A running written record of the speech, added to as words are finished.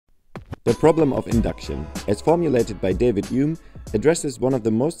The problem of induction, as formulated by David Hume, addresses one of the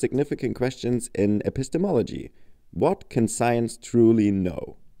most significant questions in epistemology. What can science truly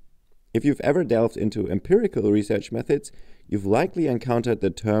know? If you've ever delved into empirical research methods, you've likely encountered the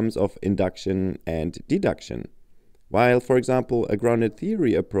terms of induction and deduction. While, for example, a grounded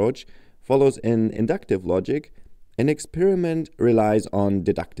theory approach follows an inductive logic, an experiment relies on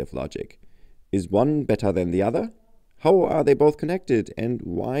deductive logic. Is one better than the other? How are they both connected, and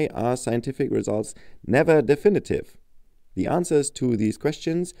why are scientific results never definitive? The answers to these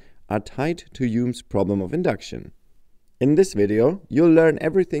questions are tied to Hume's problem of induction. In this video, you'll learn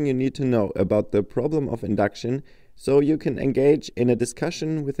everything you need to know about the problem of induction so you can engage in a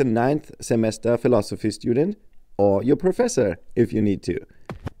discussion with a 9th semester philosophy student or your professor if you need to.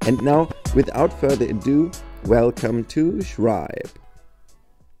 And now, without further ado, welcome to Shribe.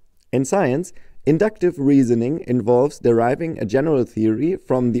 In science, inductive reasoning involves deriving a general theory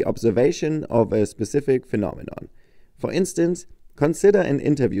from the observation of a specific phenomenon. For instance, consider an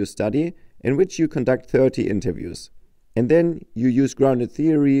interview study in which you conduct 30 interviews, and then you use grounded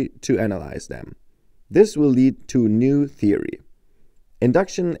theory to analyze them. This will lead to new theory.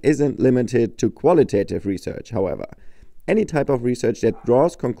 Induction isn't limited to qualitative research, however. Any type of research that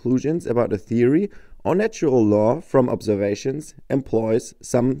draws conclusions about a theory or natural law from observations employs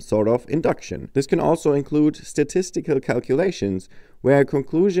some sort of induction. This can also include statistical calculations, where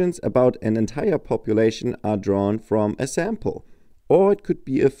conclusions about an entire population are drawn from a sample. Or it could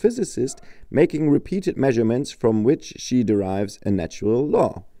be a physicist making repeated measurements from which she derives a natural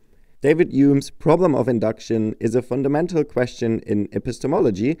law. David Hume's problem of induction is a fundamental question in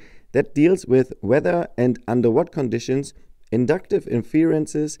epistemology that deals with whether and under what conditions inductive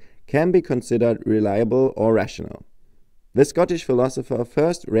inferences can be considered reliable or rational. The Scottish philosopher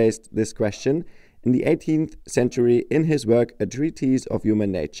first raised this question in the 18th century in his work A Treatise of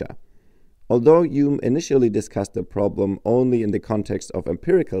Human Nature. Although Hume initially discussed the problem only in the context of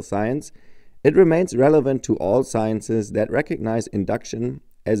empirical science, it remains relevant to all sciences that recognize induction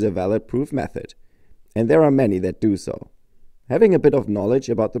as a valid proof method, and there are many that do so. Having a bit of knowledge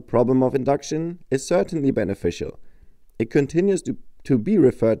about the problem of induction is certainly beneficial. It continues to be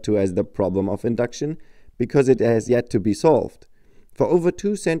referred to as the problem of induction because it has yet to be solved. For over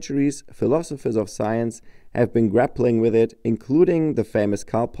 2 centuries, philosophers of science have been grappling with it, including the famous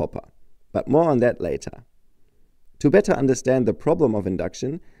Karl Popper. But more on that later. To better understand the problem of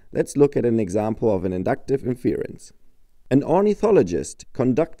induction, let's look at an example of an inductive inference. An ornithologist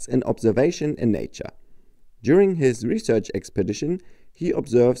conducts an observation in nature. During his research expedition, he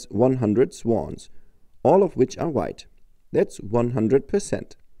observes 100 swans, all of which are white. That's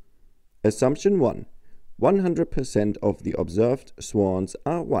 100%. Assumption 1. 100% of the observed swans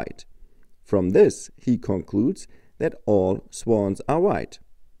are white. From this, he concludes that all swans are white.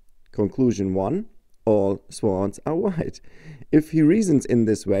 Conclusion 1. All swans are white. If he reasons in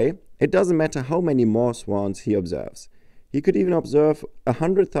this way, it doesn't matter how many more swans he observes. He could even observe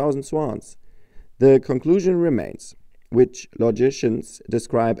 100,000 swans. The conclusion remains, which logicians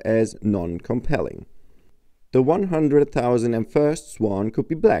describe as non-compelling. The 100,001st swan could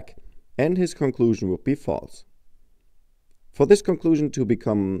be black, and his conclusion would be false. For this conclusion to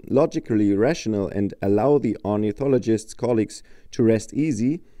become logically rational and allow the ornithologist's colleagues to rest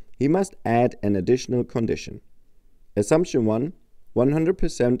easy, he must add an additional condition. Assumption 1,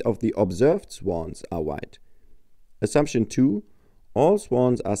 100% of the observed swans are white. Assumption 2, all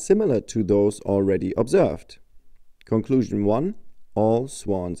swans are similar to those already observed. Conclusion 1, all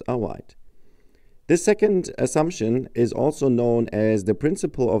swans are white. This second assumption is also known as the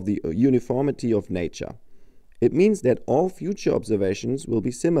principle of the uniformity of nature. It means that all future observations will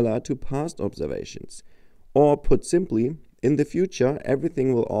be similar to past observations. Or put simply, in the future,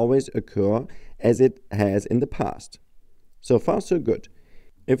 everything will always occur as it has in the past. So far, so good.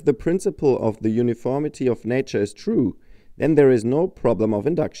 If the principle of the uniformity of nature is true, then there is no problem of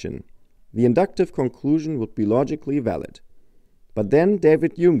induction. The inductive conclusion would be logically valid. But then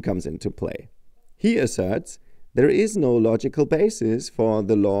David Hume comes into play. He asserts there is no logical basis for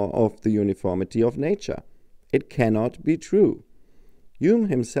the law of the uniformity of nature. It cannot be true. Hume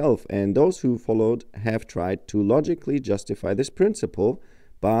himself and those who followed have tried to logically justify this principle,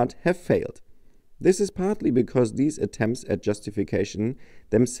 but have failed. This is partly because these attempts at justification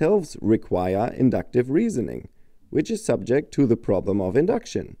themselves require inductive reasoning, which is subject to the problem of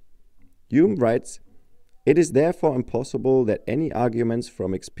induction. Hume writes, "It is therefore impossible that any arguments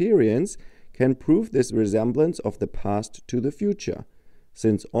from experience can prove this resemblance of the past to the future,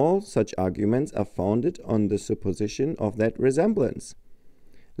 since all such arguments are founded on the supposition of that resemblance.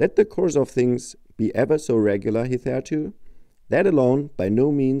 Let the course of things be ever so regular hitherto, That alone by no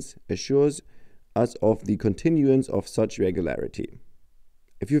means assures us of the continuance of such regularity.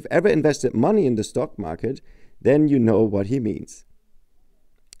 If you've ever invested money in the stock market, then you know what he means.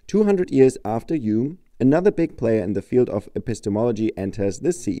 200 years after Hume, another big player in the field of epistemology enters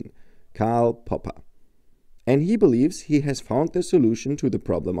the scene, Karl Popper. And he believes he has found the solution to the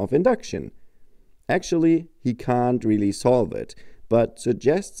problem of induction. Actually, he can't really solve it, but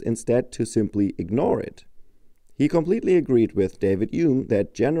suggests instead to simply ignore it. He completely agreed with David Hume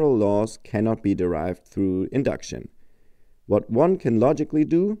that general laws cannot be derived through induction. What one can logically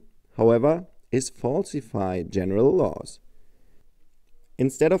do, however, is falsify general laws.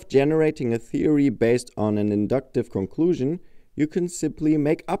 Instead of generating a theory based on an inductive conclusion, you can simply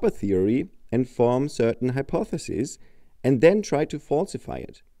make up a theory and form certain hypotheses, and then try to falsify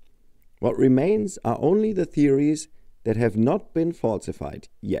it. What remains are only the theories that have not been falsified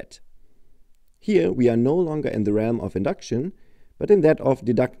yet. Here we are no longer in the realm of induction, but in that of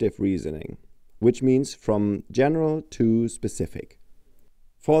deductive reasoning, which means from general to specific.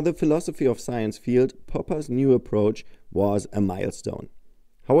 For the philosophy of science field, Popper's new approach was a milestone.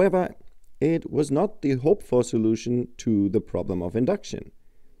 However, it was not the hoped-for solution to the problem of induction.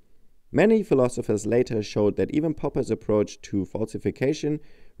 Many philosophers later showed that even Popper's approach to falsification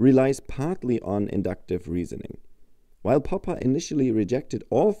relies partly on inductive reasoning. While Popper initially rejected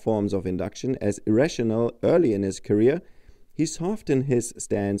all forms of induction as irrational early in his career, he softened his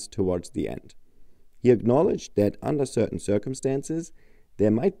stance towards the end. He acknowledged that under certain circumstances, there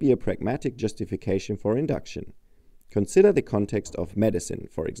might be a pragmatic justification for induction. Consider the context of medicine,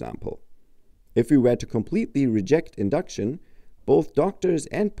 for example. If we were to completely reject induction, both doctors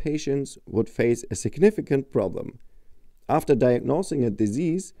and patients would face a significant problem. After diagnosing a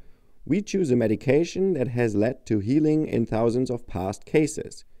disease, we choose a medication that has led to healing in thousands of past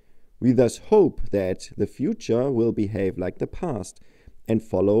cases. We thus hope that the future will behave like the past and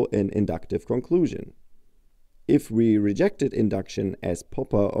follow an inductive conclusion. If we rejected induction as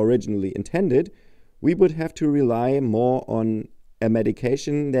Popper originally intended, we would have to rely more on a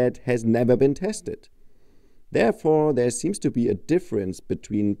medication that has never been tested. Therefore, there seems to be a difference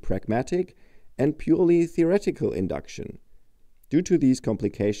between pragmatic and purely theoretical induction. Due to these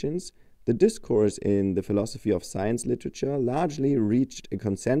complications, the discourse in the philosophy of science literature largely reached a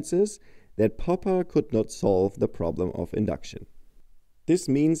consensus that Popper could not solve the problem of induction. This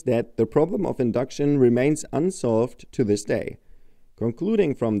means that the problem of induction remains unsolved to this day.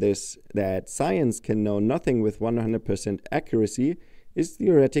 Concluding from this that science can know nothing with 100% accuracy is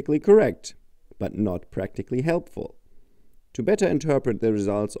theoretically correct, but not practically helpful. To better interpret the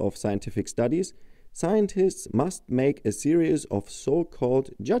results of scientific studies, scientists must make a series of so-called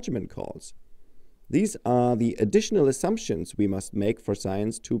judgment calls. These are the additional assumptions we must make for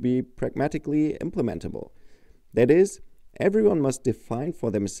science to be pragmatically implementable. That is, everyone must define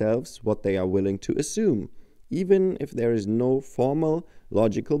for themselves what they are willing to assume, even if there is no formal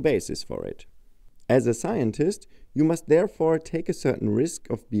logical basis for it. As a scientist, you must therefore take a certain risk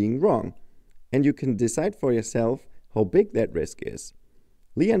of being wrong, and you can decide for yourself how big that risk is.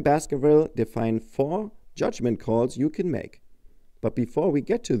 Lee and Baskerville define 4 judgment calls you can make. But before we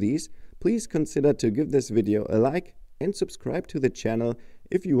get to these, please consider to give this video a like and subscribe to the channel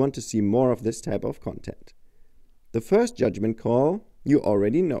if you want to see more of this type of content. The first judgment call you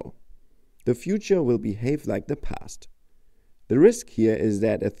already know. The future will behave like the past. The risk here is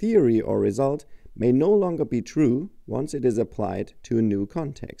that a theory or result may no longer be true once it is applied to a new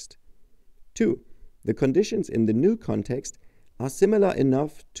context. 2. The conditions in the new context are similar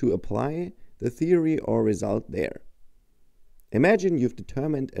enough to apply the theory or result there. Imagine you've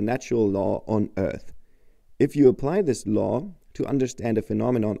determined a natural law on Earth. If you apply this law to understand a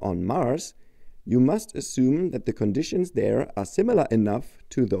phenomenon on Mars, you must assume that the conditions there are similar enough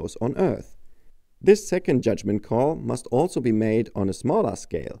to those on Earth. This second judgment call must also be made on a smaller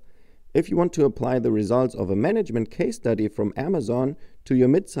scale. If you want to apply the results of a management case study from Amazon to your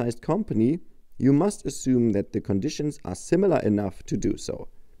mid-sized company, you must assume that the conditions are similar enough to do so.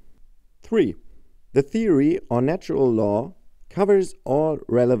 3. The theory or natural law covers all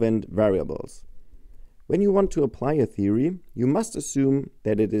relevant variables. When you want to apply a theory, you must assume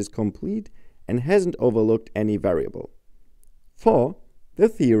that it is complete and hasn't overlooked any variable. 4. The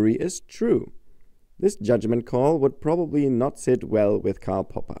theory is true. This judgment call would probably not sit well with Karl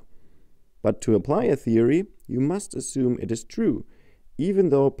Popper. But to apply a theory, you must assume it is true, even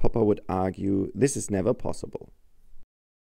though Popper would argue this is never possible.